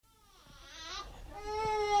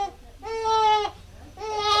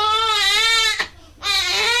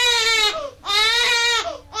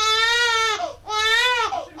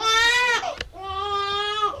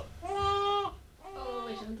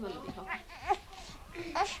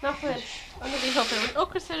Not when. I'm going to be hoping. When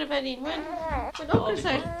Ucker said about it, when Ucker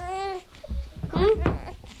said.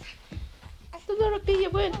 The Lord be you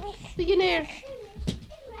when. The Yenair.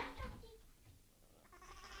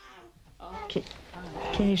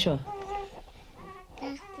 Cé seo?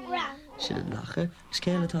 Sin an lacha. Is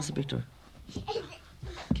céile tá sa Victor?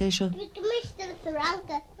 Cé seo?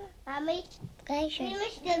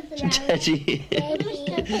 Teddy.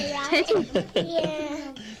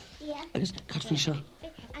 Agus catfí seo?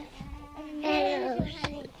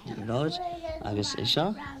 Ráid. Agus é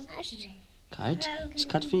seo? Cait. Is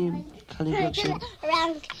catfí calibrach sin?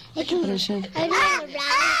 Calibrach sin?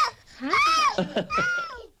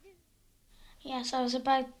 Yes, I was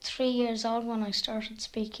about 3 years old when I started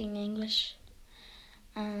speaking English,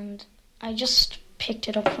 and I just picked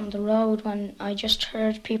it up from the road when I just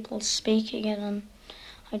heard people speaking it, and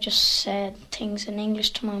I just said things in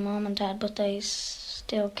English to my mum and dad, but they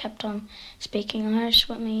still kept on speaking Irish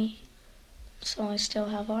with me, so I still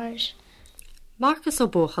have Irish. Marcus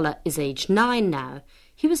O'Bochala is aged 9 now.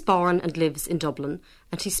 He was born and lives in Dublin,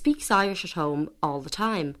 and he speaks Irish at home all the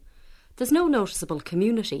time. There's no noticeable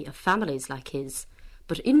community of families like his,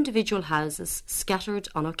 but individual houses scattered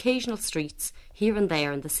on occasional streets here and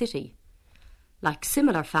there in the city. Like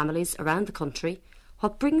similar families around the country,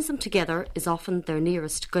 what brings them together is often their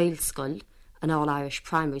nearest Gael school, an all-Irish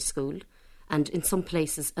primary school, and in some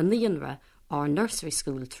places a Nianra or nursery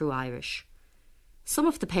school through Irish. Some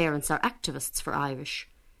of the parents are activists for Irish.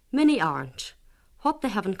 Many aren't. What they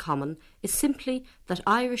have in common is simply that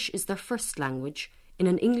Irish is their first language in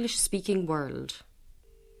an English-speaking world.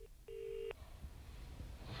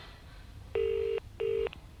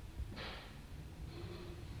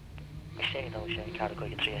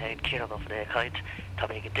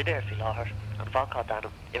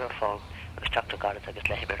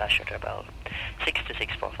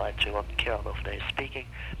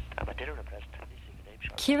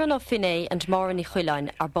 Kieran O'Finney and Maureen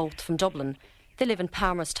Chuilein are both from Dublin. They live in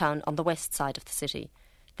Palmerstown on the west side of the city.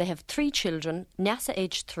 They have 3 children, Nyasa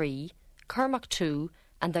aged 3, Cormac 2,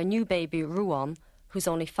 and their new baby Ruan, who's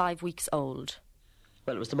only 5 weeks old.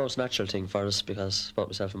 Well, it was the most natural thing for us because both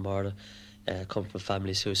myself and Marla come from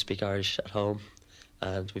families who speak Irish at home,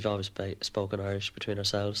 and we've always spoken Irish between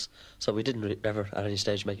ourselves, so we didn't ever at any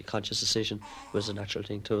stage make a conscious decision. It was a natural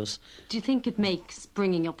thing to us. Do you think it makes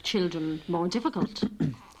bringing up children more difficult?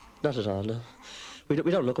 Not at all, no. We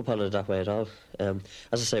don't look upon it that way at all. As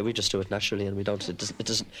I say, we just do it naturally, and we don't. It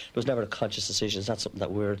was never a conscious decision. It's not something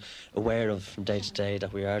that we're aware of from day to day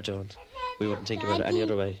that we are doing. We wouldn't think about it any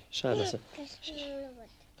other way. Should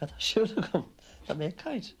have come. That made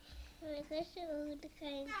kite.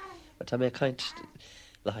 But that made kite.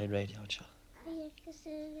 Lying radio, Joe.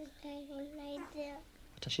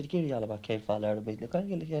 But I should give you all about Kate Fall out of me. Look, I'm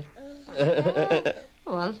going to get.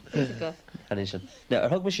 Well, there you go. Now,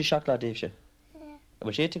 hug me, she shocked lad, Dave.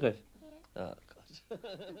 Was she to go? Oh, God.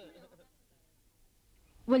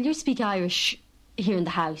 Well, you speak Irish here in the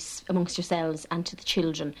house amongst yourselves and to the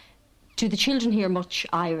children. Do the children hear much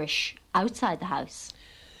Irish outside the house?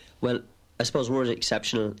 Well, I suppose we're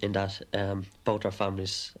exceptional in that both our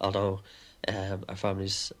families, although our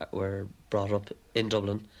families were brought up in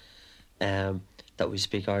Dublin, that we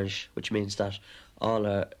speak Irish, which means that all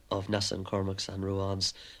of Nessa and Cormac's and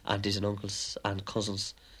Ruan's aunties and uncles and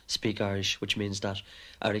cousins speak Irish, which means that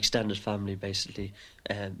our extended family basically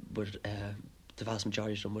would the vast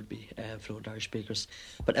majority of them would be fluent Irish speakers.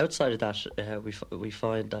 But outside of that, we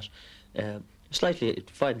find that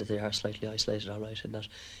they are slightly isolated, all right, in that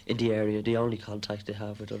in the area the only contact they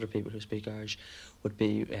have with other people who speak Irish would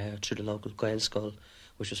be through the local Gael School,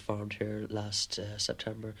 which was formed here last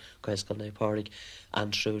September, Gael School Nae Pádraig,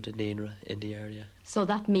 and through the Nianra in the area. So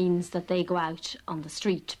that means that they go out on the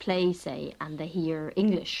street to play, say, and they hear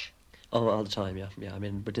English? Oh, all the time, yeah. I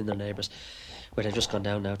mean, within their neighbours, where they've just gone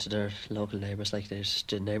down now to their local neighbours, like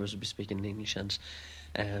the neighbours would be speaking English, and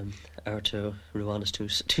our two, Ruan is too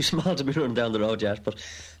small to be running down the road yet, but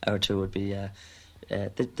our two would be,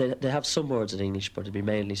 they have some words in English, but they'd be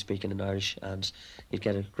mainly speaking in Irish, and you'd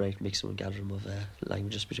get a great mixing and gathering of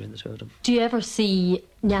languages between the two of them. Do you ever see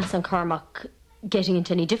Nyas and Cormac getting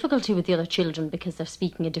into any difficulty with the other children because they're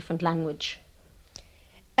speaking a different language?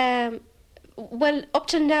 Well, up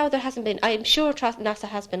to now there hasn't been. I'm sure Nasa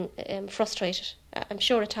has been frustrated. I'm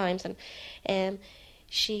sure at times, and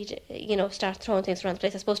she'd, start throwing things around the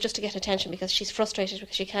place, I suppose, just to get attention, because she's frustrated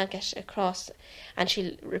because she can't get across, and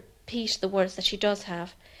she'll repeat the words that she does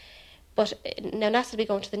have. But now Nasa will be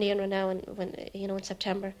going to the Nianra now, in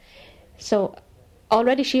September. So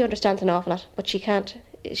already she understands an awful lot, but she can't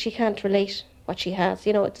relate what she has.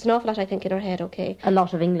 You know, there's an awful lot, I think, in her head, okay. A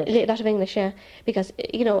lot of English. A lot of English, yeah. Because,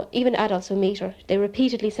 you know, even adults who meet her, they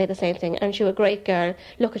repeatedly say the same thing. Aren't you a great girl?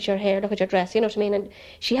 Look at your hair, look at your dress, you know what I mean? And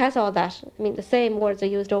she has all that. I mean, the same words are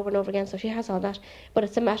used over and over again, so she has all that. But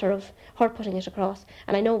it's a matter of her putting it across.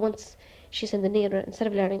 And I know once she's in the near, instead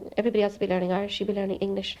of learning, everybody else will be learning Irish, she'll be learning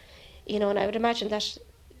English. You know, and I would imagine that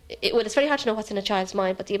it's very hard to know what's in a child's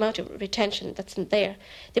mind, but the amount of retention that's in there,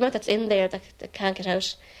 the amount that's in there that can't get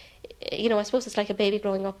out, you know, I suppose it's like a baby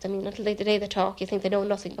growing up. I mean, until the day they talk, you think they know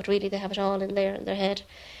nothing, but really they have it all in there in their head.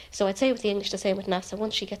 So I'd say with the English the same with NASA.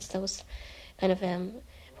 Once she gets those kind of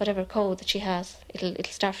whatever code that she has, it'll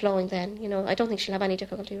start flowing then. You know, I don't think she'll have any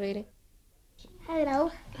difficulty reading.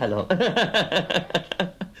 Hello. Hello.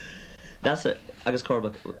 That's it. Agus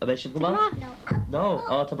Cormac. A bit sin gomá? No.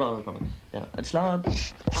 Oh, tá brán Cormac. Yeah. And slán.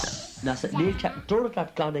 Nasa. Níl dúra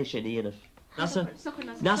that gláné sin íanamh. Nasa.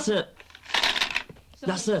 Nasa.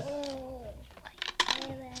 Nasa.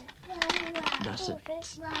 Nasa.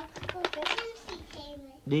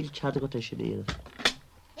 Níl cadagat é sin íanamh.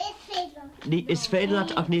 Is féidir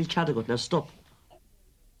leat ach níl cadagat. Now stop.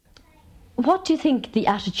 What do you think the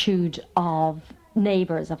attitude of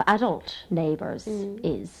neighbours, of adult neighbours,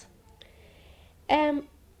 is?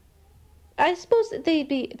 I suppose they'd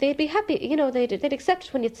be happy, you know, they'd accept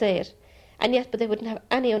it when you'd say it, and yet, but they wouldn't have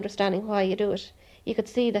any understanding why you do it. You could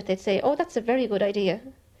see that they'd say, "Oh, that's a very good idea,"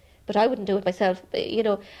 but I wouldn't do it myself. You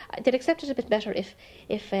know, they'd accept it a bit better if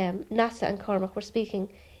NASA and Cormac were speaking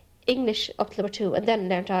English up till they were 2 and then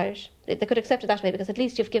learnt Irish. They could accept it that way because at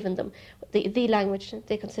least you've given them the language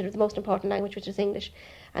they consider the most important language, which is English,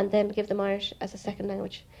 and then give them Irish as a second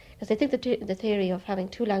language. Because they think the theory of having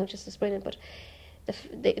 2 languages is brilliant, but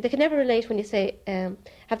they can never relate when you say,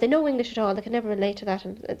 have they no English at all? They can never relate to that,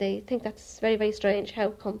 and they think that's very, very strange.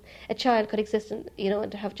 How come a child could exist and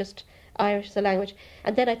to have just Irish as a language?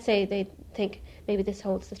 And then I'd say they think maybe this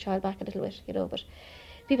holds the child back a little bit, but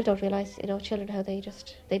people don't realise, children, how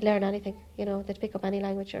they'd learn anything, they'd pick up any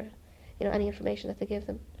language or, any information that they give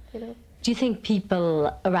them, Do you think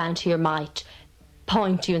people around here might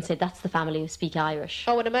point to you and say, that's the family who speak Irish?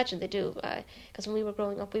 I would imagine they do, because when we were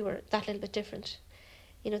growing up, we were that little bit different.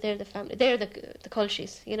 They're the family, they're the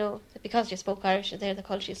cultures, because you spoke Irish, they're the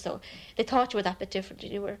cultures, so they thought you were that bit different,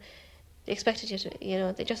 they expected you to,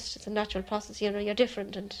 it's a natural process, you're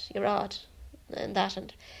different and you're odd and that,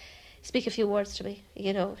 and speak a few words to me,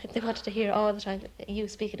 if they wanted to hear all the time you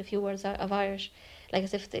speaking a few words of Irish, like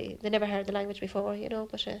as if they never heard the language before,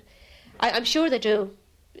 but I'm sure they do,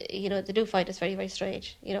 they do find us very, very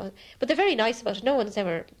strange, but they're very nice about it. No one's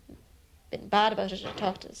ever been bad about it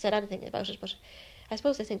or said anything about it, but I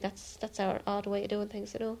suppose they think that's our odd way of doing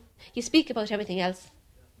things, You speak about everything else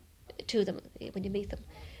to them when you meet them,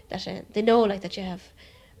 that they know, like, that you have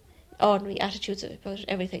ordinary attitudes about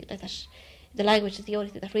everything, like that. The language is the only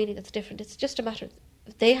thing that's different. It's just a matter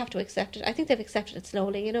of they have to accept it. I think they've accepted it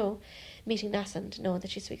slowly, meeting Nasa and knowing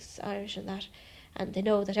that she speaks Irish and that, and they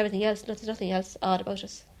know that everything else, there's nothing else odd about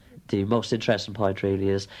us. The most interesting point really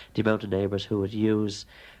is the amount of neighbours who would use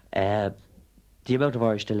the amount of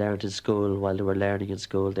Irish they learned in school. While they were learning in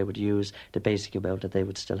school, they would use the basic amount that they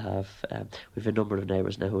would still have. We've a number of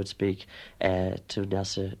neighbours now who would speak to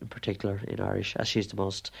Nessa in particular in Irish, as she's the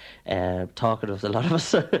most talkative. A lot of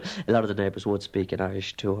us, a lot of the neighbours would speak in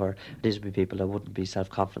Irish to her. These would be people that wouldn't be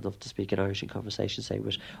self-confident enough to speak in Irish in conversation, say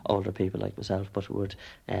with older people like myself, but would,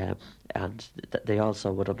 and they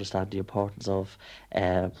also would understand the importance of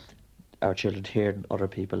our children hearing other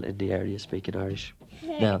people in the area speaking Irish.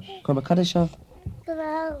 Now, Cormac, can I show?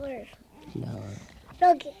 Flower. Flower.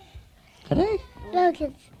 Rocket. Can I?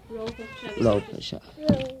 Rocket. Rope.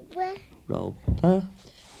 Rope. Huh?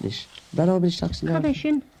 Nish. Bello, Mish Jackson.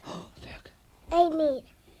 Cadishin. Oh, fuck.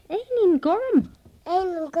 Ainin. Gorham.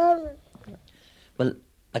 Ainin Gorham. Well,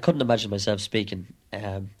 I couldn't imagine myself speaking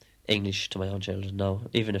English to my own children, no.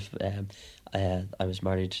 Even if I was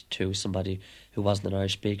married to somebody who wasn't an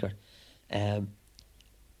Irish speaker.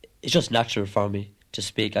 It's just natural for me to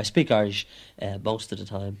speak. I speak Irish most of the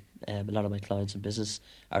time. A lot of my clients in business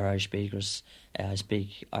are Irish speakers. I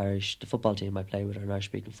speak Irish. The football team I play with are an Irish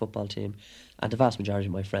speaking football team, and the vast majority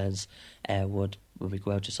of my friends would, when we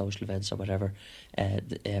go out to social events or whatever,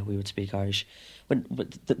 we would speak Irish. But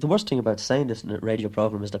the worst thing about saying this in a radio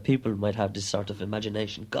program is that people might have this sort of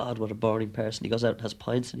imagination. God, what a boring person! He goes out and has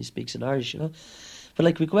pints and he speaks in Irish, But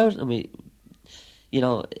like we go out and we.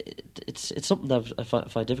 It's something that I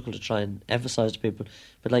find difficult to try and emphasise to people.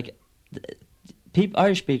 But like,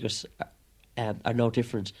 Irish speakers are no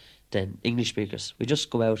different than English speakers. We just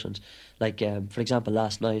go out and, like, for example,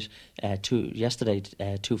 last night, yesterday,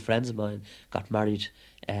 2 friends of mine got married,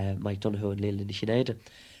 Mike Donoghue and Leland Sinead.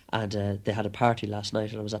 And they had a party last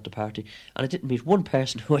night, and I was at the party, and I didn't meet one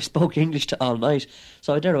person who I spoke English to all night.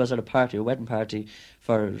 So there I was at a party, a wedding party,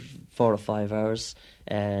 for 4 or 5 hours.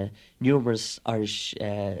 Numerous Irish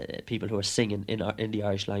people who were singing in the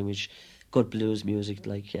Irish language, good blues music,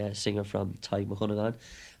 like a singer from Tyg McConaughey,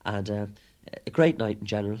 and a great night in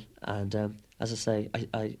general. And as I say,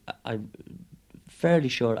 I'm fairly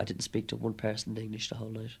sure I didn't speak to one person in English the whole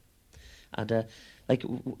night. And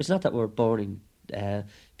it's not that we're boring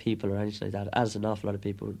people or anything like that, as an awful lot of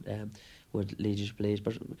people would lead you to believe,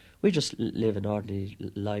 but we just live an ordinary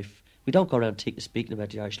life. We don't go around speaking about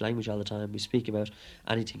the Irish language all the time. We speak about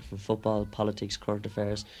anything from football, politics, current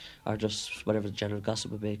affairs, or just whatever the general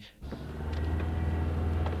gossip would be.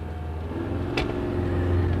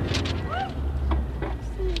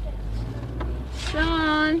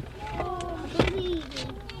 John!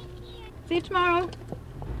 See you tomorrow.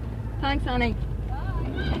 Thanks, honey.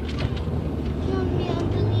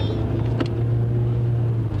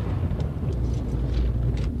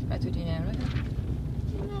 That's what you know, right?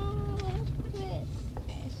 No,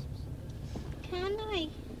 Christmas. Can I,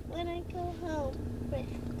 when I go home,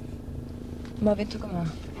 Christmas? Má bhí tú go má.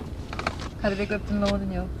 Cad a bhí goibh den lód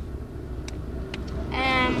in jo?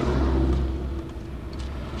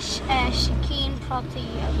 Shakeen Prati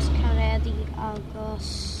agus Caredi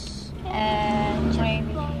agus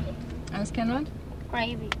gravy. Agus Kenrod?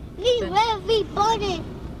 Gravy. Leave everybody!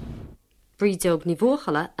 Brídeog ní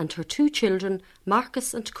Bhuachala and her 2 children,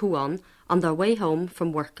 Marcus and Cuan, on their way home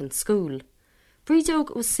from work and school.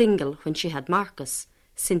 Brídeog was single when she had Marcus.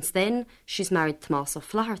 Since then, she's married Tomás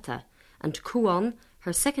O'Flaherty, and Cuan,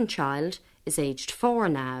 her second child, is aged 4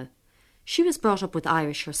 now. She was brought up with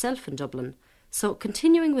Irish herself in Dublin, so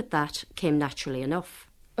continuing with that came naturally enough.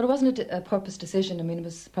 But it wasn't a purpose decision. I mean, it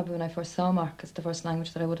was probably when I first saw Marcus, the first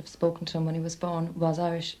language that I would have spoken to him when he was born was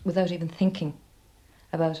Irish, without even thinking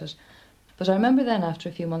about it. But I remember then, after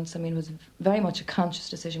a few months, I mean, it was very much a conscious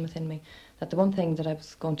decision within me that the one thing that I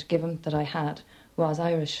was going to give him that I had was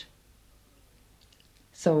Irish.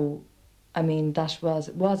 So, I mean, that was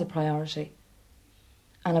a priority.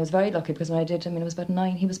 And I was very lucky because when I did, I mean,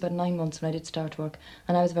 he was about 9 months when I did start work.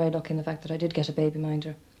 And I was very lucky in the fact that I did get a baby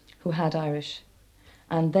minder who had Irish.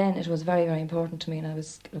 And then it was very, very important to me, and it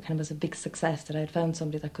was a big success that I had found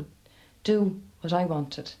somebody that could do what I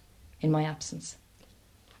wanted in my absence.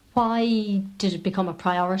 Why did it become a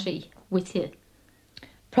priority with you?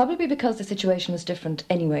 Probably because the situation was different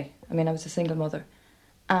anyway. I mean, I was a single mother,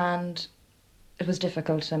 and it was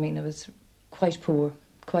difficult. I mean, I was quite poor,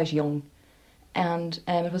 quite young, and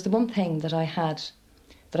it was the one thing that I had,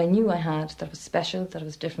 that I knew I had, that was special, that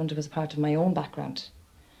was different. It was a part of my own background.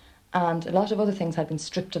 And a lot of other things had been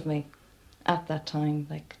stripped of me at that time,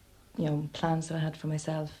 like, you know, plans that I had for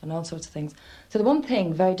myself and all sorts of things. So the one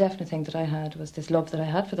thing, very definite thing that I had was this love that I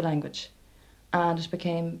had for the language. And it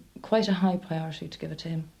became quite a high priority to give it to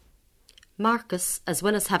him. Marcus, as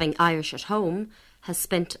well as having Irish at home, has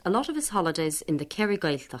spent a lot of his holidays in the Kerry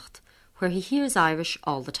Gaeltacht, where he hears Irish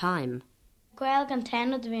all the time. Gaelg an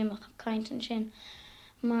tenad bhí mar caintan sin,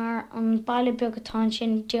 mar an baile beagatá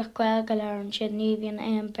sin díoch Gaelg go leir an sin ní bhíon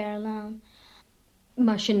éon bearlán.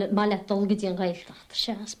 Mar sin baile dulgadí an Gaeltacht.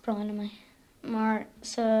 Se spráinna mé. Mar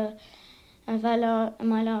sa an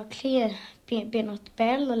bheile a clia bíon at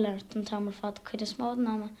bearla leirt an tamar fad chuid is mód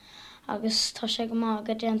náma, agus tá sé go má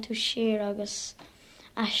go déan tú siar agus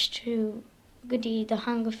aistú go dtí do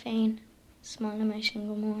hanga féin, smána mé sin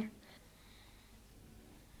go mór.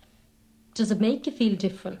 Does it make you feel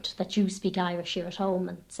different that you speak Irish here at home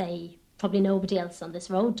and, say, probably nobody else on this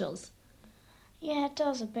road does? Yeah, it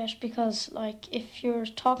does a bit, because, like, if you're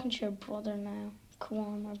talking to your brother now,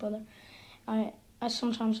 Cuan, my brother, I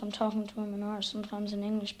sometimes I'm talking to him in Irish, sometimes in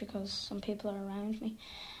English, because some people are around me.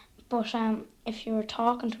 But if you were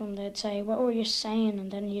talking to him, they'd say, what were you saying? And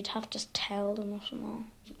then you'd have to tell them what and all.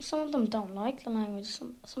 Some of them don't like the language.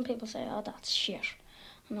 Some people say, oh, that's shit,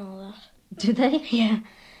 and all that. Do they? Yeah.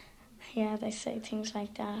 Yeah, they say things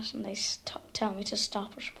like that, and they tell me to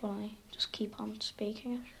stop it, but I just keep on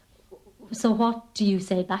speaking it. So what do you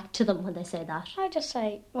say back to them when they say that? I just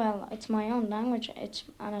say, well, it's my own language, it's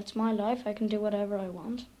my life, I can do whatever I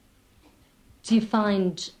want. Do you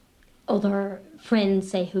find other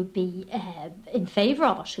friends, say, who'd be in favour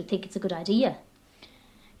of it, who think it's a good idea?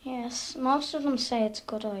 Yes, most of them say it's a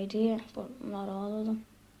good idea, but not all of them.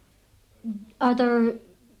 Are there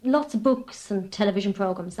lots of books and television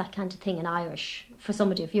programmes, that kind of thing, in Irish for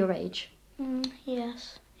somebody of your age?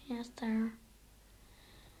 Yes, there are.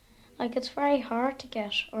 Like, it's very hard to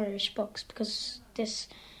get Irish books because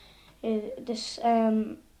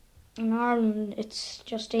in Ireland it's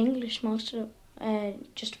just English most of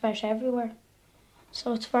it, just about everywhere.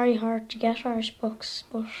 So it's very hard to get Irish books,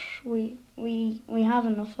 but we have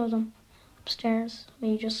enough of them upstairs.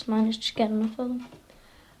 We just managed to get enough of them.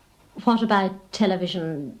 What about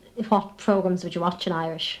television? What programmes would you watch in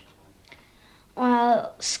Irish?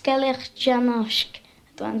 Well, Gaeltacht,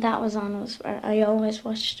 when that was on, I always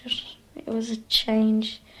watched it. It was a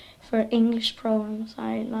change for English programmes.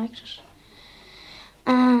 I liked it.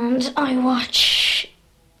 And I watch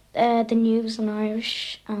the news in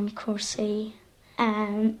Irish and Corsi,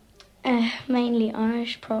 mainly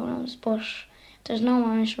Irish programmes, but there's no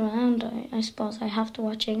Irish around. I suppose I have to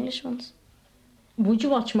watch English ones. Would you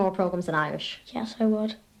watch more programmes in Irish? Yes, I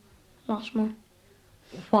would. A lot more.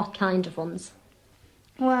 What kind of ones?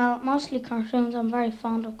 Well, mostly cartoons. I'm very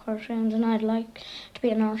fond of cartoons, and I'd like to be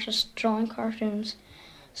an artist drawing cartoons.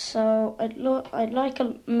 So I'd like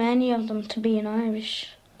many of them to be in Irish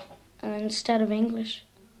instead of English.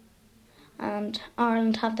 And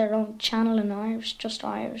Ireland have their own channel in Irish, just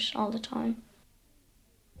Irish all the time.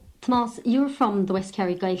 Tomás, you're from the West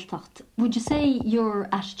Kerry Gaeltacht. Would you say your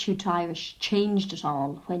attitude to Irish changed at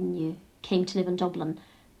all when you came to live in Dublin?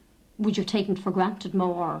 Would you have taken it for granted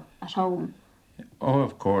more at home? Oh,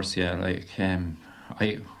 of course, yeah.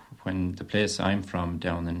 When the place I'm from,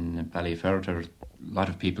 down in Ballyferriter, a lot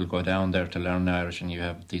of people go down there to learn Irish, and you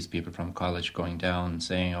have these people from college going down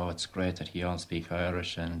saying, oh, it's great that you all speak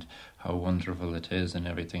Irish and how wonderful it is and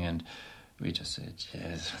everything. And we just said,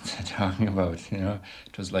 yes, what's that talking about?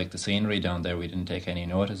 It was like the scenery down there. We didn't take any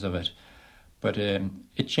notice of it. But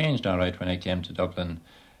it changed all right when I came to Dublin.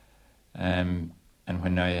 And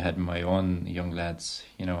when I had my own young lads,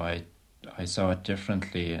 I saw it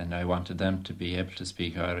differently, and I wanted them to be able to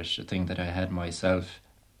speak Irish, a thing that I had myself,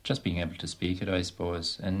 just being able to speak it, I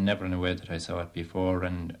suppose, and never in a way that I saw it before,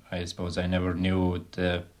 and I suppose I never knew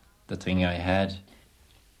the thing I had.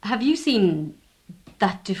 Have you seen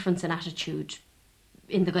that difference in attitude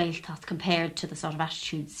in the Gaeltacht compared to the sort of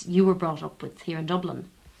attitudes you were brought up with here in Dublin?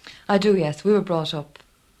 I do, yes. We were brought up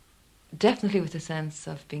definitely with a sense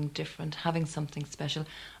of being different, having something special.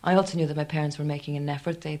 I also knew that my parents were making an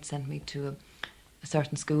effort. They'd sent me to a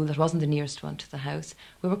certain school that wasn't the nearest one to the house.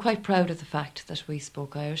 We were quite proud of the fact that we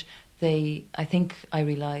spoke Irish. I think we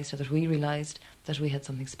realised that we had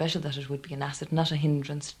something special, that it would be an asset, not a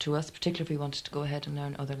hindrance to us, particularly if we wanted to go ahead and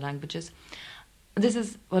learn other languages. This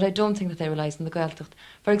is what I don't think that they realised in the Gaeltacht.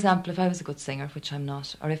 For example, if I was a good singer, which I'm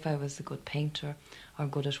not, or if I was a good painter or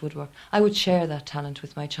good at woodwork, I would share that talent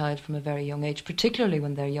with my child from a very young age, particularly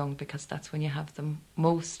when they're young, because that's when you have them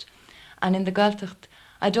most. And in the Gaeltacht,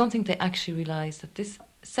 I don't think they actually realise that this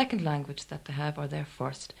second language that they have, or their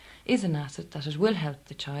first, is an asset, that it will help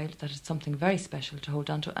the child, that it's something very special to hold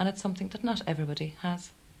on to, and it's something that not everybody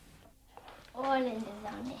has. All of this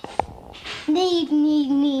on this. Need.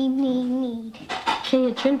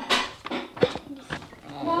 Catherine?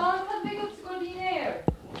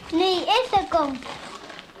 Nee, is er kom.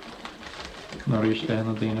 Når ich stehe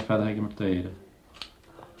noch dine Vater mit dir.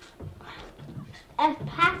 A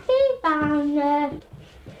pappy banner.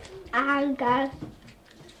 Angus.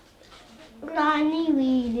 Ronnie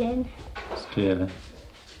Whedon. Skele.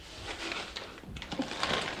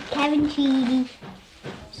 Kevin Sheedy.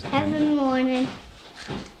 Kevin Morning.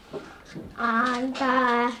 And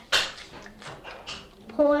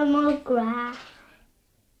Paul McGrath.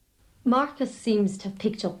 Marcus seems to have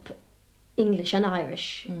picked up English and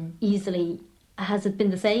Irish easily. Has it been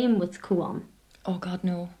the same with Cuan? Oh God,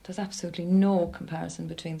 no. There's absolutely no comparison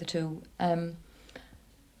between the two. None.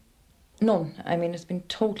 I mean, it's been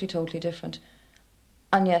totally different.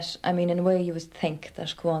 And yet, I mean, in a way you would think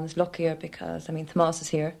that Cuan is luckier because, I mean, Tomás is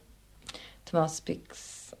here. Tomás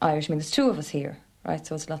speaks Irish. I mean, there's two of us here, right?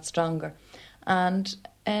 So it's a lot stronger. And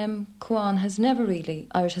Cuan has never really...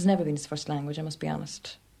 Irish has never been his first language, I must be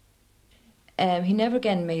honest. He never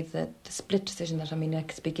again made the split decision that, I mean, I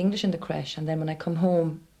could speak English in the creche and then when I come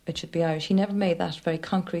home it should be Irish. He never made that very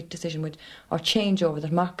concrete decision or change over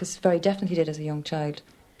that Marcus very definitely did as a young child.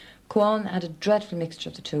 Cuan had a dreadful mixture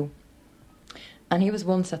of the two. And he was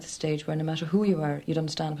once at the stage where no matter who you were, you'd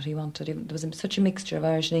understand what he wanted. There was such a mixture of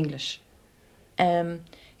Irish and English.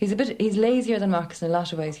 He's lazier than Marcus in a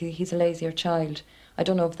lot of ways. He's a lazier child. I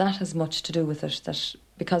don't know if that has much to do with it, that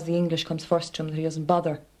because the English comes first to him, that he doesn't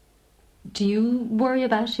bother. Do you worry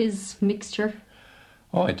about his mixture?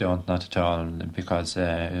 Oh, I don't, not at all, because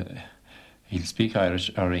he'll speak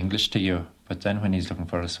Irish or English to you, but then when he's looking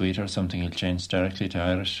for a sweet or something, he'll change directly to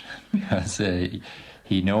Irish, because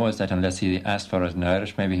he knows that unless he asks for it in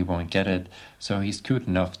Irish, maybe he won't get it. So he's cute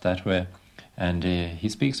enough that way, and he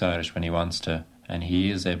speaks Irish when he wants to, and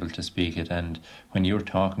he is able to speak it. And when you're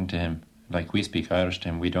talking to him, like we speak Irish to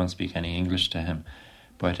him, we don't speak any English to him,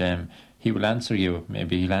 but he will answer you.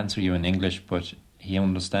 Maybe he'll answer you in English, but he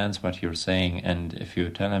understands what you're saying. And if you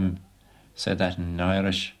tell him, say that in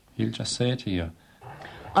Irish, he'll just say it to you.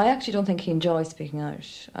 I actually don't think he enjoys speaking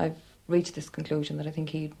Irish. I've reached this conclusion that I think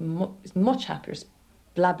he's much happier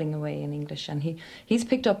blabbing away in English, and he's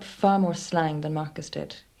picked up far more slang than Marcus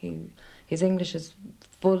did. His English is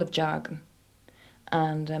full of jargon,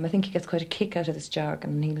 and I think he gets quite a kick out of this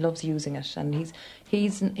jargon, and he loves using it. And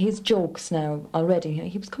his jokes now already.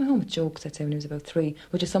 He was coming home with jokes, I'd say, when he was about 3,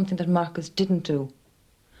 which is something that Marcus didn't do.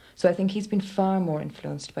 So I think he's been far more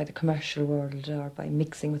influenced by the commercial world or by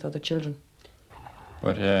mixing with other children.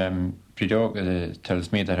 But Bridog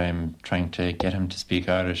tells me that I'm trying to get him to speak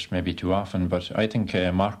Irish maybe too often, but I think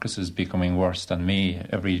Marcus is becoming worse than me.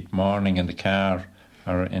 Every morning in the car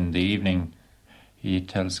or in the evening, he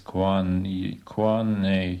tells Cuan,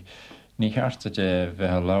 ní chearta de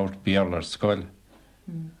bheith labhairt bialar scoil.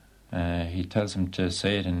 He tells him to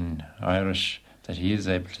say it in Irish, that he is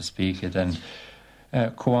able to speak it, and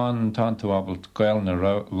Cuan tanto abalt gael na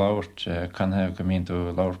labhairt can have come into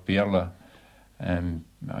labhairt bialar.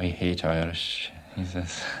 I hate Irish, he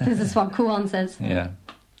says. This is what Cuan says. Yeah.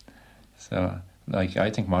 So, I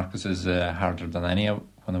think Marcus is harder than any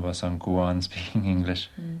one of us on Cuan speaking English.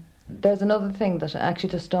 There's another thing that actually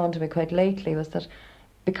just dawned on me quite lately, was that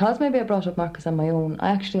because maybe I brought up Marcus on my own,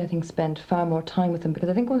 I think spent far more time with him, because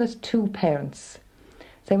I think when there's 2 parents,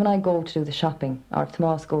 say when I go to do the shopping, or if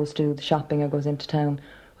Tomas goes to do the shopping or goes into town,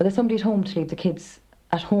 well, there's somebody at home to leave the kids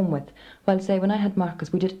at home with. Well, say when I had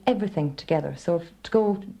Marcus, we did everything together. So to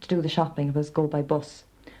go to do the shopping, it was go by bus.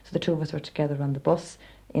 So the 2 of us were together on the bus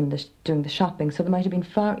doing the shopping. So there might have been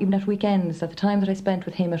far, even at weekends, at the time that I spent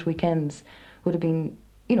with him at weekends would have been,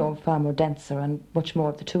 far more denser and much more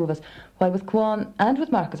of the 2 of us. While with Cuan and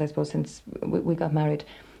with Marcus, I suppose, since we got married,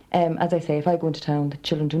 as I say, if I go into town, the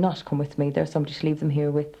children do not come with me. There's somebody to leave them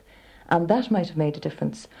here with. And that might have made a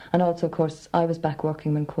difference. And also, of course, I was back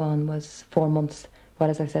working when Cuan was 4 months. Well,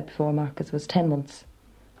 as I said before, Marcus was 10 months.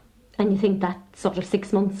 And you think that sort of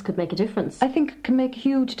 6 months could make a difference? I think it can make a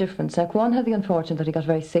huge difference. Juan had the unfortunate that he got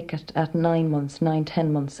very sick at 9 months,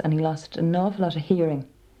 10 months, and he lost an awful lot of hearing.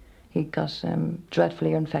 He got dreadful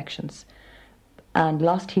ear infections and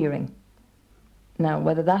lost hearing. Now,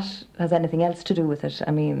 whether that has anything else to do with it,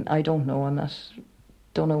 I don't know.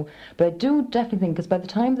 Don't know. But I do definitely think, because by the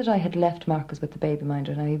time that I had left Marcus with the baby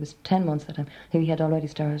minder, now he was 10 months at the time, he had already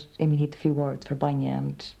started, he had a few words for Banya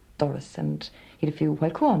and Doris, and he had a few,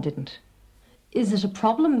 while Cuan didn't. Is it a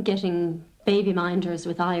problem getting baby minders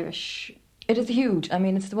with Irish? It is huge.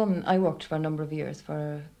 It's the one I worked for a number of years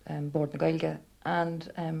for Board na Gaeilge,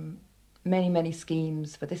 and many, many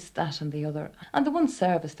schemes for this, that and the other. And the one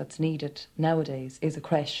service that's needed nowadays is a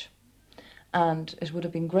creche. And it would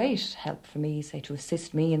have been great help for me, say, to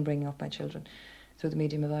assist me in bringing up my children through the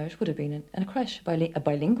medium of Irish, would have been a creche, a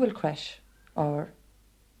bilingual creche, or,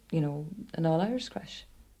 an all-Irish creche.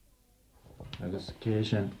 Agus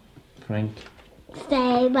Keisha, Frank.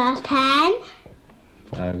 Sebastian.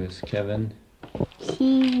 Agus Kevin.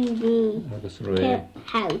 TV. Agus Ray.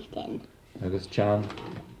 Houghton. Agus John.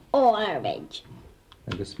 Orange.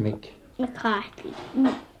 Agus Mick. McCarthy.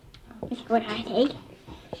 McCarthy.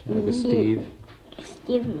 Agus Steve.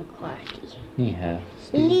 Steve McCarthy. Yeah.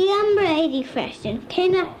 Liam Brady first, and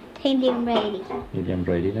Tina Liam Brady. Liam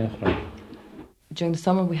Brady now, right. During the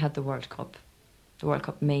summer we had the World Cup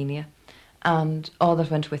mania, and all that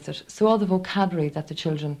went with it. So all the vocabulary that the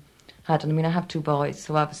children had, and I have 2 boys,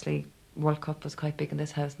 so obviously World Cup was quite big in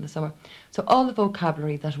this house in the summer. So all the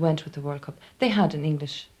vocabulary that went with the World Cup, they had in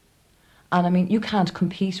English. And you can't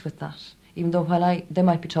compete with that. Even though they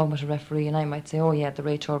might be talking about a referee and I might say, oh yeah, the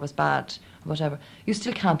Rachel was bad, or whatever. You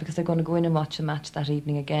still can't, because they're going to go in and watch a match that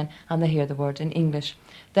evening again and they hear the word in English.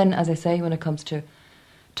 Then, as I say, when it comes to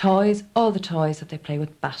toys, all the toys that they play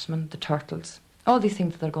with, Batman, the Turtles, all these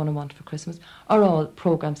things that they're going to want for Christmas are all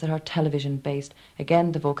programmes that are television based.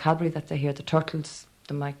 Again, the vocabulary that they hear the Turtles,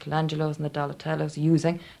 the Michelangelos and the Donatellos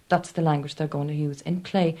using, that's the language they're going to use in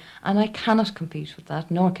play. And I cannot compete with that,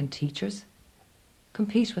 nor can teachers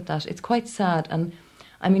compete with that. It's quite sad. And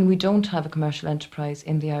we don't have a commercial enterprise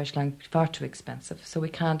in the Irish language, far too expensive. So we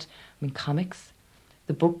can't, comics,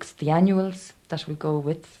 the books, the annuals that will go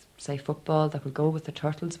with, say, football, that will go with the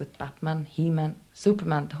Turtles, with Batman, He-Man,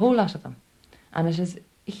 Superman, the whole lot of them. And it is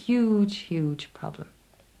a huge, huge problem.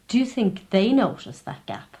 Do you think they notice that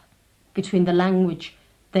gap between the language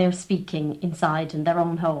they're speaking inside in their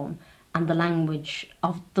own home and the language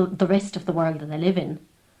of the rest of the world that they live in?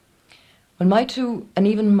 Well, my 2, and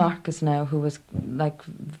even Marcus now, who was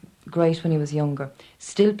great when he was younger,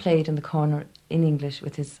 still played in the corner in English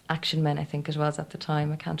with his Action Men, I think it was at the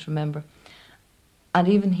time, I can't remember. And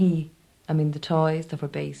even he I mean, the toys that were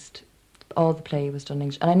based, all the play was done in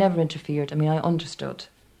English, and I never interfered. I mean, I understood.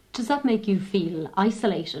 Does that make you feel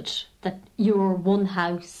isolated, that you're one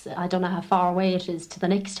house, I don't know how far away it is to the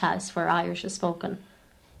next house where Irish is spoken?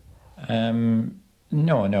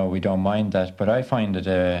 No, we don't mind that, but I find that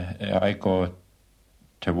I go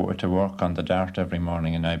to work on the Dart every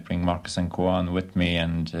morning, and I bring Marcus and Coan with me,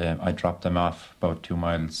 and I drop them off about 2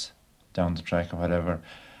 miles down the track or whatever.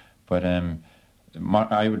 But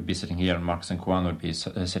I would be sitting here and Marcus and Coan would be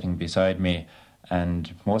sitting beside me,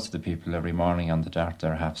 and most of the people every morning on the Dart,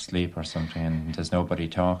 they're half asleep or something, and there's nobody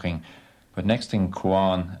talking. But next thing,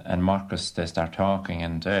 Coan and Marcus, they start talking,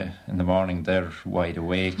 and in the morning they're wide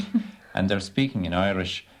awake and they're speaking in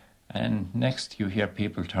Irish, and next you hear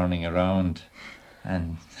people turning around,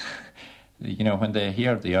 and you know, when they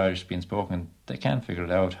hear the Irish being spoken, they can't figure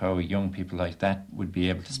it out how young people like that would be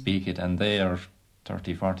able to speak it, and they are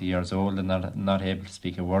 30, 40 years old and not able to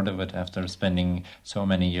speak a word of it after spending so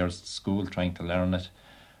many years at school trying to learn it.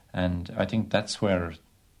 And I think that's where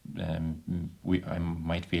I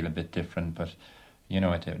might feel a bit different, but you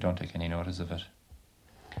know, I don't take any notice of it.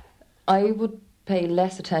 I would pay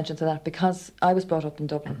less attention to that because I was brought up in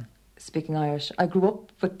Dublin speaking Irish. I grew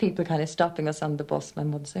up with people kind of stopping us on the bus, my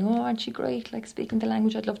mother saying, "Oh, aren't you great, like speaking the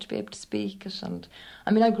language, I'd love to be able to speak it." And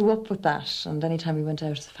I mean, I grew up with that, and anytime we went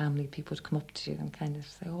out as a family, people would come up to you and kind of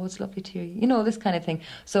say, "Oh, it's lovely to hear you," you know, this kind of thing.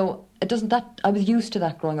 So I was used to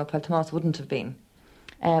that growing up, while Tomás wouldn't have been.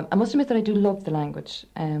 I must admit that I do love the language.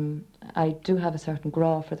 I do have a certain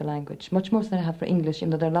graw for the language, much more than I have for English. You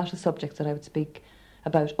know, there are a lot of subjects that I would speak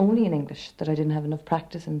about only in English, that I didn't have enough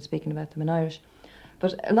practice in speaking about them in Irish.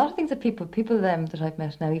 But a lot of things that people that I've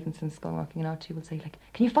met now, even since working in RT, will say, like,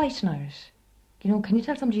 "Can you fight in Irish? You know, can you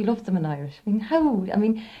tell somebody you love them in Irish?" I mean, how? I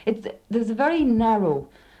mean, there's a very narrow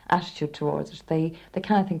attitude towards it. They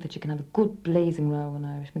kind of think that you can have a good blazing row in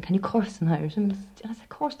Irish. I mean, can you curse in Irish? I mean, of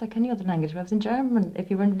course, like any other language. If I was in German, if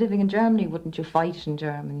you were living in Germany, wouldn't you fight in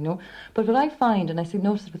German, you know? But what I find, and I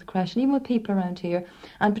notice it with Crash, and even with people around here,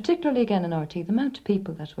 and particularly again in RT, the amount of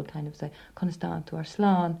people that will kind of say, "Conastan to our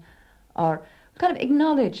slán," or kind of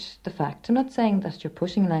acknowledge the fact. I'm not saying that you're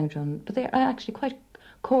pushing language on, but they are actually quite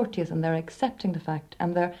courteous, and they're accepting the fact,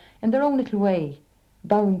 and they're in their own little way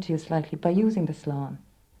bowing to you slightly by using the slán.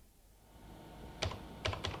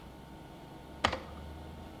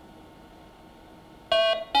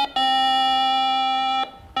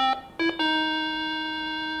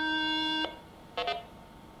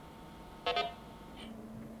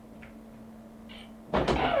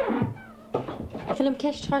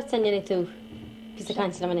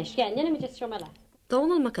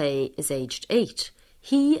 Donald McKay is aged 8.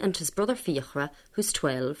 He and his brother Fiachra, who's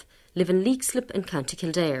 12, live in Leixlip in County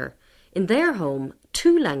Kildare. In their home,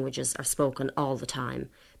 2 languages are spoken all the time,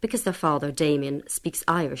 because their father Damien speaks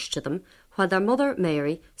Irish to them, while their mother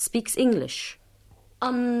Mary speaks English.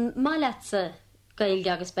 An mailetsa Gael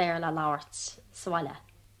agus bear la Lawrence, Swala.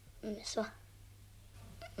 So,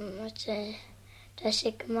 much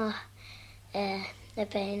Dashigma the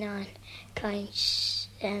pain on kinds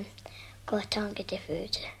Gaeltacht the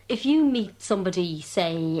food. If you meet somebody,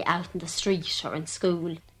 say, out in the street or in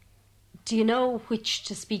school, do you know which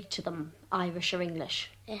to speak to them, Irish or English?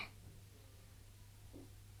 Yeah.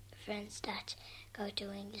 The friends that go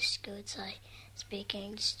to English schools, I speak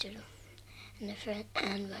English to them.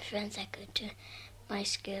 And my friends that go to my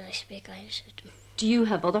school, I speak Irish with them. Do you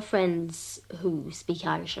have other friends who speak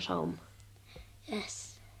Irish at home? Yes.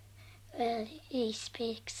 Well, he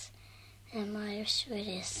speaks Irish with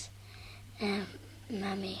his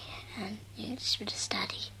mummy and English with his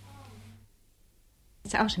daddy.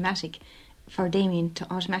 It's automatic for Damien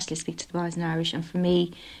to automatically speak to the boys in Irish, and for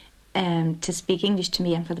me to speak English to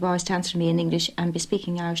me, and for the boys to answer me in English and be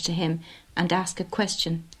speaking Irish to him, and ask a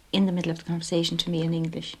question in the middle of the conversation to me in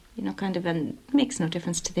English. You know, kind of, and it makes no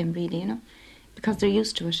difference to them really, you know, because they're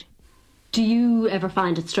used to it. Do you ever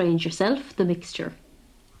find it strange yourself, the mixture?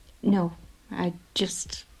 No, I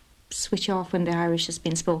just switch off when the Irish has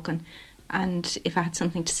been spoken, and if I had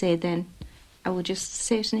something to say then I would just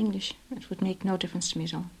say it in English. It would make no difference to me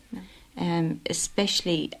at all. No.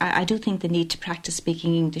 Especially, I do think they need to practice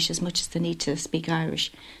speaking English as much as they need to speak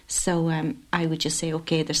Irish. So I would just say,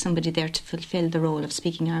 okay, there's somebody there to fulfil the role of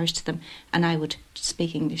speaking Irish to them, and I would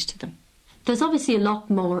speak English to them. There's obviously a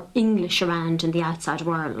lot more English around in the outside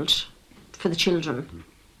world for the children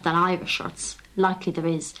than Irish, or it's likely there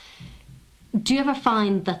is. Do you ever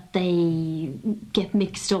find that they get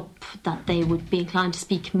mixed up, that they would be inclined to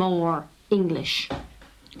speak more English?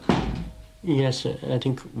 Yes, I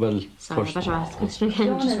think, well... Sorry, I better ask the question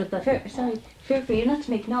again. Sorry, feel free not to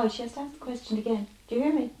make noise. She has to ask the question again. Do you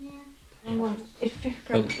hear me? Yeah. Sugar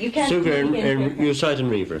you said in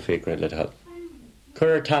Reaver figure let help.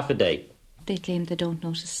 Cur half a day. They claim they don't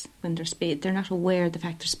notice when they're not aware of the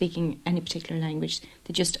fact they're speaking any particular language.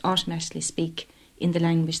 They just automatically speak in the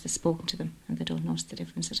language that's spoken to them, and they don't notice the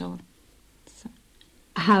difference at all. So.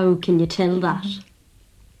 How can you tell that?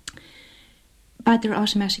 By their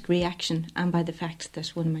automatic reaction, and by the fact that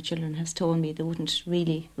one of my children has told me they wouldn't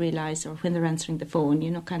really realise, or when they're answering the phone,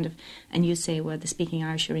 and you say, well, they're speaking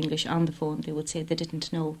Irish or English on the phone, they would say they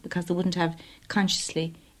didn't know, because they wouldn't have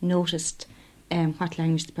consciously noticed what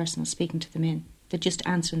language the person was speaking to them in. They're just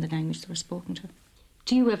answering the language they were spoken to.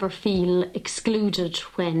 Do you ever feel excluded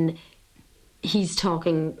when he's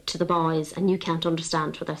talking to the boys and you can't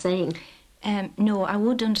understand what they're saying? No, I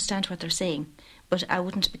would understand what they're saying, but I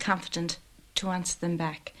wouldn't be confident to answer them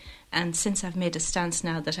back. And since I've made a stance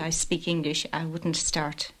now that I speak English, I wouldn't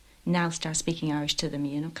start speaking Irish to them,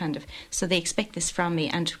 So they expect this from me,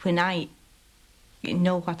 and when I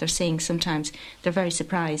know what they're saying, sometimes they're very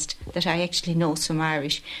surprised that I actually know some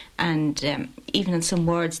Irish, and even in some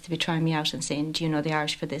words they'd be trying me out and saying, do you know the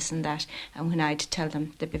Irish for this and that? And when I'd tell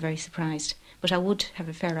them, they'd be very surprised. But I would have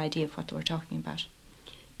a fair idea of what they were talking about.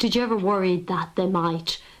 Did you ever worry that they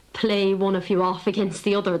might play one of you off against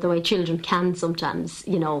the other, the way children can sometimes,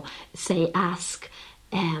 say, ask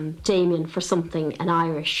Damien for something in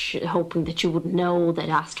Irish, hoping that you wouldn't know they'd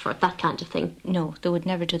asked for it, that kind of thing? No, they would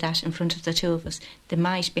never do that in front of the two of us. They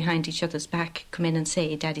might, behind each other's back, come in and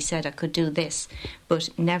say, Daddy said I could do this, but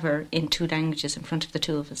never in two languages in front of the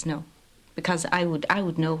two of us, no. Because I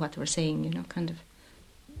would know what they were saying,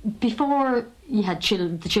 Before you had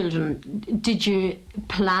the children, did you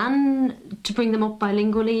plan to bring them up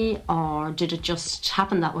bilingually, or did it just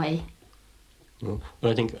happen that way? No.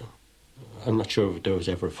 Well, I'm not sure if there was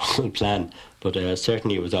ever a full plan, but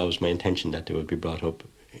certainly it was always my intention that they would be brought up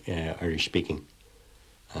Irish speaking.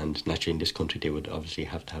 And naturally in this country they would obviously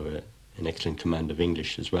have to have an excellent command of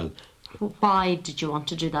English as well. Why did you want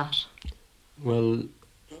to do that? Well,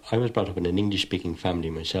 I was brought up in an English speaking family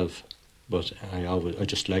myself. But I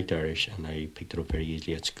just liked Irish, and I picked it up very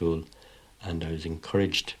easily at school, and I was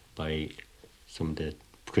encouraged by some of the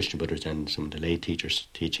Christian brothers and some of the lay teachers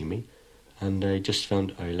teaching me, and I just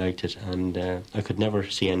found I liked it, and I could never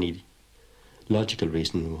see any logical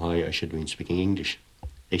reason why I should be speaking English,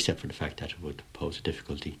 except for the fact that it would pose a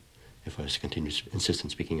difficulty if I was to continue to insist on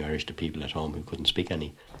speaking Irish to people at home who couldn't speak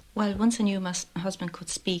any. Well, once I knew my husband could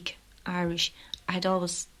speak Irish, I'd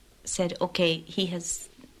always said, okay, he has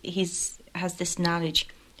this knowledge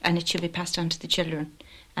and it should be passed on to the children,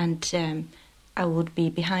 and I would be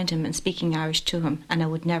behind him and speaking Irish to him, and I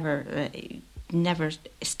would never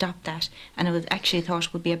stop that, and I actually thought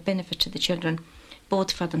it would be a benefit to the children,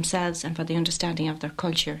 both for themselves and for the understanding of their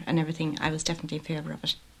culture and everything. I was definitely in favour of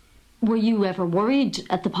it. Were you ever worried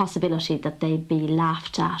at the possibility that they'd be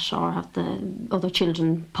laughed at, or have the other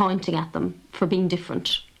children pointing at them for being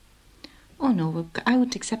different? Oh no, I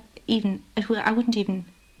wouldn't I wouldn't even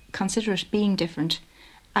consider it being different.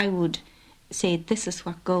 I would say this is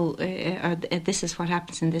what this is what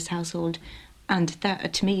happens in this household, and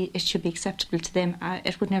that to me it should be acceptable to them.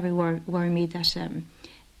 It would never worry me that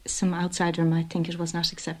some outsider might think it was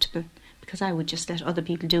not acceptable, because I would just let other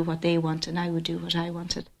people do what they want and I would do what I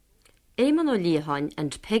wanted. Eamon O'Leahan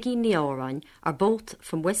and Peggy Neorain are both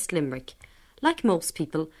from West Limerick. Like most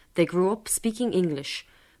people, they grew up speaking English,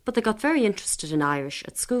 but they got very interested in Irish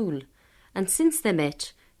at school, and since they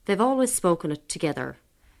met, they've always spoken it together.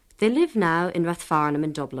 They live now in Rathfarnham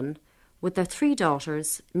in Dublin with their 3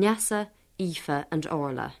 daughters, Nyasa, Aoife and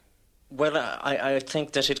Orla. Well, I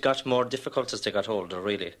think that it got more difficult as they got older,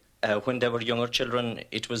 really. When they were younger children,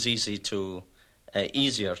 it was easier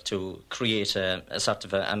to create a sort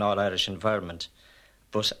of an all-Irish environment.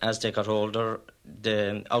 But as they got older,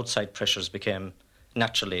 the outside pressures became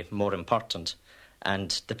naturally more important,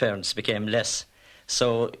 and the parents became less.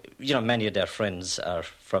 So, many of their friends are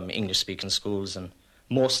from English-speaking schools, and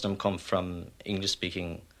most of them come from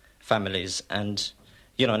English-speaking families. And,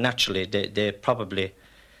 naturally, they probably,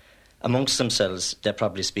 amongst themselves, they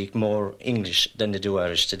probably speak more English than they do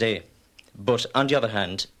Irish today. But on the other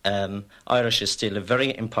hand, Irish is still a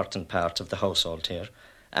very important part of the household here.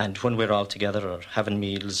 And when we're all together or having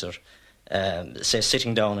meals or, say,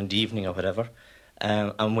 sitting down in the evening or whatever,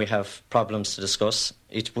 and we have problems to discuss,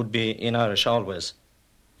 it would be in Irish always.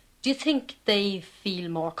 Do you think they feel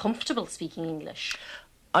more comfortable speaking English?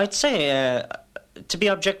 I'd say, to be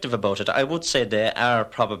objective about it, I would say they are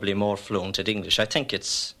probably more fluent at English. I think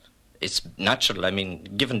it's natural. I mean,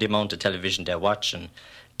 given the amount of television they watch and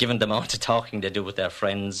given the amount of talking they do with their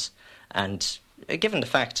friends, and given the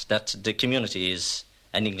fact that the community is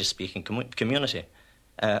an English-speaking community,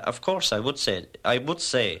 Of course, I would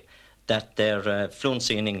say that their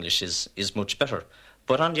fluency in English is much better.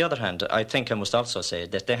 But on the other hand, I think I must also say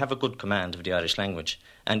that they have a good command of the Irish language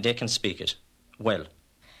and they can speak it well.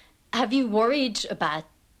 Have you worried about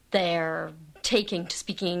their taking to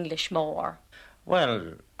speaking English more?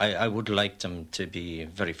 Well, I would like them to be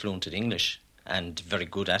very fluent in English and very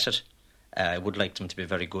good at it. I would like them to be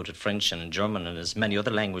very good at French and German and as many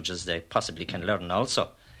other languages they possibly can learn also.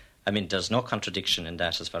 I mean, there's no contradiction in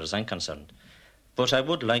that as far as I'm concerned. But I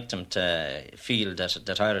would like them to feel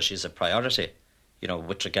that Irish is a priority,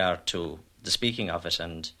 with regard to the speaking of it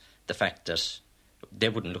and the fact that they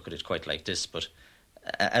wouldn't look at it quite like this. But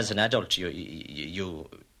as an adult, you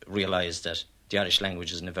realise that the Irish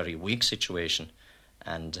language is in a very weak situation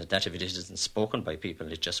and that if it isn't spoken by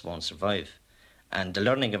people, it just won't survive. And the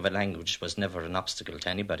learning of a language was never an obstacle to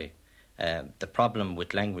anybody. The problem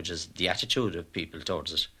with language is the attitude of people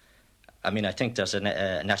towards it. I mean, I think there's an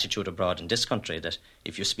attitude abroad in this country that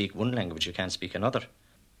if you speak one language, you can't speak another.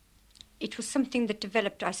 It was something that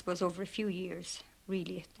developed, I suppose, over a few years,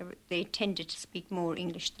 really. They tended to speak more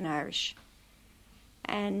English than Irish.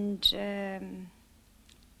 And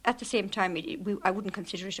at the same time, I wouldn't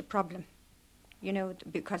consider it a problem,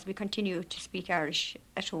 because we continue to speak Irish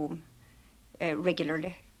at home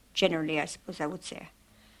regularly, generally, I suppose I would say.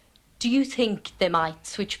 Do you think they might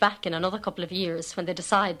switch back in another couple of years when they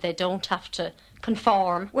decide they don't have to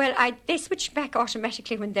conform? Well, they switch back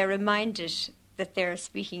automatically when they're reminded that they're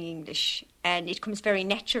speaking English, and it comes very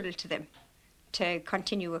natural to them to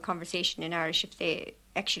continue a conversation in Irish if they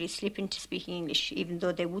actually slip into speaking English, even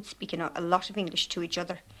though they would speak a lot of English to each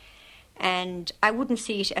other. And I wouldn't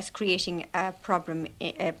see it as creating a problem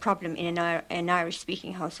in an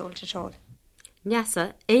Irish-speaking household at all.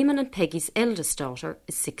 Nyasa, Eamon and Peggy's eldest daughter,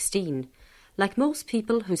 is 16. Like most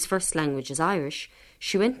people whose first language is Irish,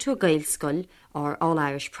 she went to a Gael school or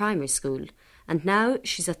all-Irish primary school, and now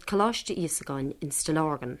she's at Coláiste Íosagain in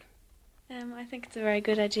Stillorgan. I think it's a very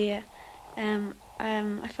good idea.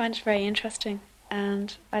 I find it very interesting,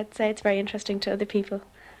 and I'd say it's very interesting to other people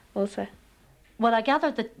also. Well, I gather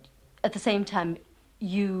that at the same time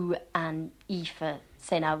you and Aoife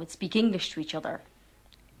say now would speak English to each other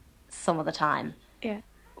some of the time. Yeah.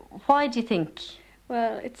 Why do you think?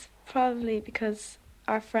 Well, it's probably because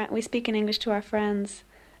we speak in English to our friends,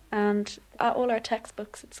 and all our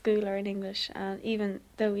textbooks at school are in English, and even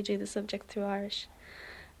though we do the subject through Irish,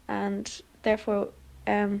 and therefore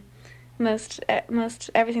most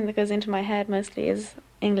everything that goes into my head mostly is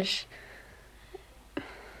English.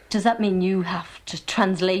 Does that mean you have to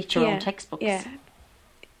translate your own textbooks?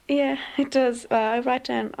 Yeah, it does.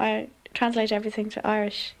 I translate everything to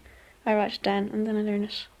Irish. I write it down and then I learn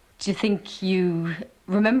it. Do you think you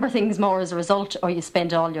remember things more as a result, or you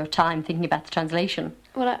spend all your time thinking about the translation?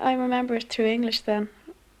 Well, I remember it through English then.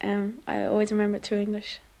 I always remember it through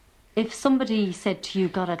English. If somebody said to you,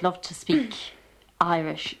 God, I'd love to speak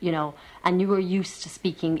Irish, and you were used to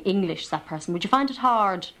speaking English to that person, would you find it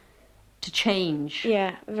hard to change?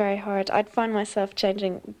 Yeah, very hard. I'd find myself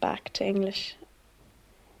changing back to English.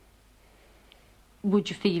 Would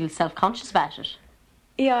you feel self-conscious about it?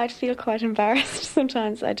 Yeah, I'd feel quite embarrassed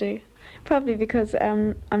sometimes, I do. Probably because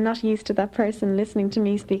I'm not used to that person listening to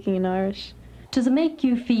me speaking in Irish. Does it make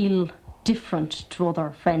you feel different to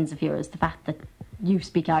other friends of yours, the fact that you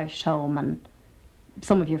speak Irish at home and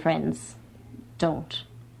some of your friends don't?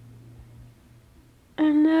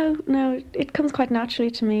 No, it comes quite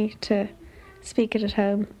naturally to me to speak it at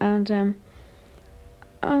home, and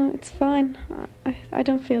it's fine. I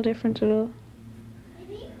don't feel different at all.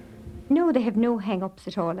 No, they have no hang-ups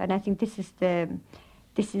at all, and I think this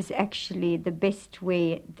is actually the best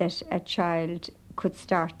way that a child could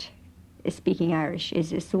start speaking Irish,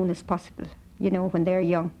 is as soon as possible, when they're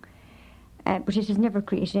young. But it has never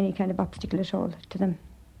created any kind of obstacle at all to them.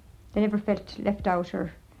 They never felt left out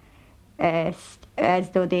or as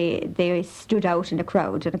though they stood out in a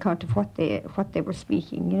crowd on account of what they were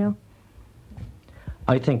speaking,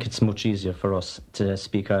 I think it's much easier for us to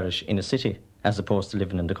speak Irish in a city as opposed to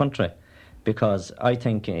living in the country, because I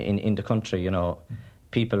think in the country,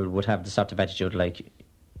 people would have the sort of attitude like,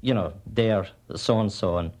 they're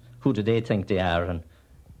so-and-so, and who do they think they are, and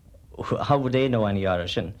how would they know any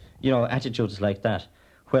Irish, and, attitudes like that.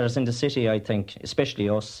 Whereas in the city, I think, especially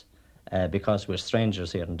us, because we're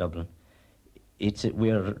strangers here in Dublin,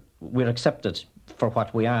 we're accepted for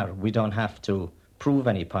what we are. We don't have to prove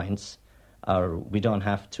any points, or we don't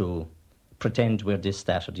have to pretend we're this,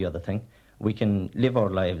 that, or the other thing. We can live our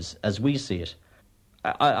lives as we see it.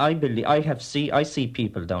 I see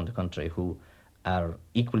people down the country who are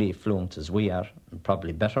equally fluent as we are, and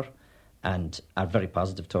probably better, and are very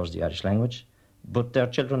positive towards the Irish language. but their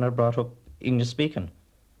children are brought up English speaking.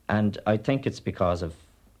 And I think it's because of,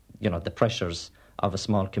 the pressures of a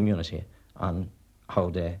small community on how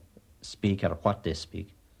they speak or what they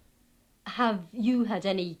speak. Have you had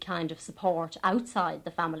any kind of support outside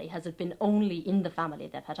the family? Has it been only in the family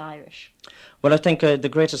they've had Irish? Well, I think the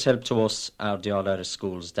greatest help to us are the All-Irish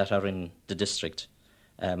schools that are in the district.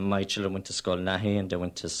 My children went to School Nahi, and they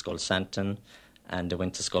went to School Santon, and they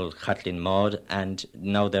went to School Catlin Maud, and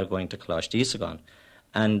now they're going to Closh Deasagon.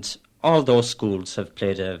 And all those schools have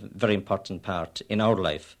played a very important part in our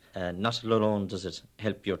life. Not alone does it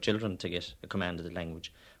help your children to get a command of the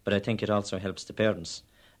language, but I think it also helps the parents.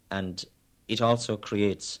 And it also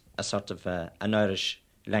creates a sort of an Irish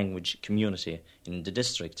language community in the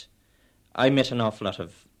district. I met an awful lot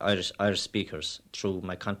of Irish speakers through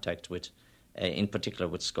my contact with, in particular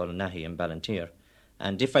with School Nahi and Ballantyre.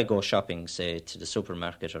 And if I go shopping, say, to the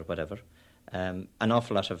supermarket or whatever, an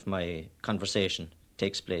awful lot of my conversation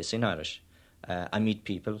takes place in Irish. I meet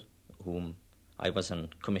people whom I was on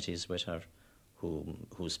committees with, or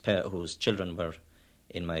whose children were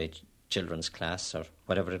in my children's class or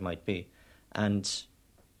whatever it might be. And,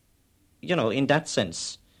 in that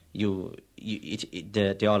sense,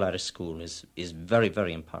 the All-Irish school is very,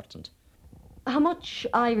 very important. How much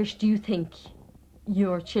Irish do you think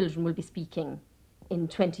your children will be speaking in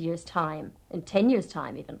 20 years' time, in 10 years'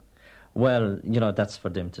 time even? Well, that's for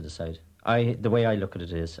them to decide. The way I look at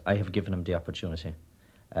it is, I have given them the opportunity.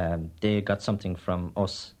 They got something from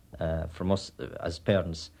us as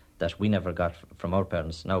parents that we never got from our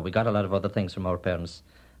parents. Now, we got a lot of other things from our parents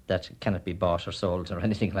that cannot be bought or sold or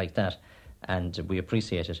anything like that, and we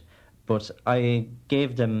appreciate it. But we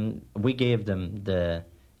gave them the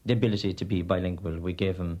ability to be bilingual. We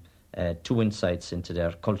gave them 2 insights into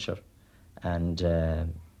their culture,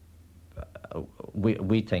 and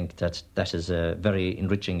we think that is a very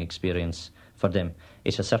enriching experience for them.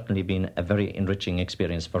 It has certainly been a very enriching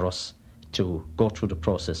experience for us to go through the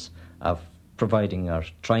process of providing or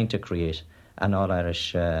trying to create an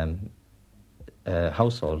all-Irish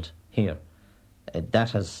household here.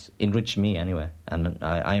 That has enriched me anyway, and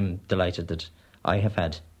I'm delighted that I have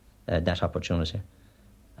had that opportunity,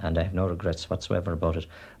 and I have no regrets whatsoever about it.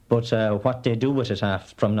 But what they do with it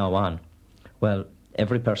from now on, well,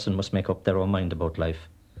 every person must make up their own mind about life,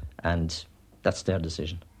 and that's their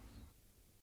decision.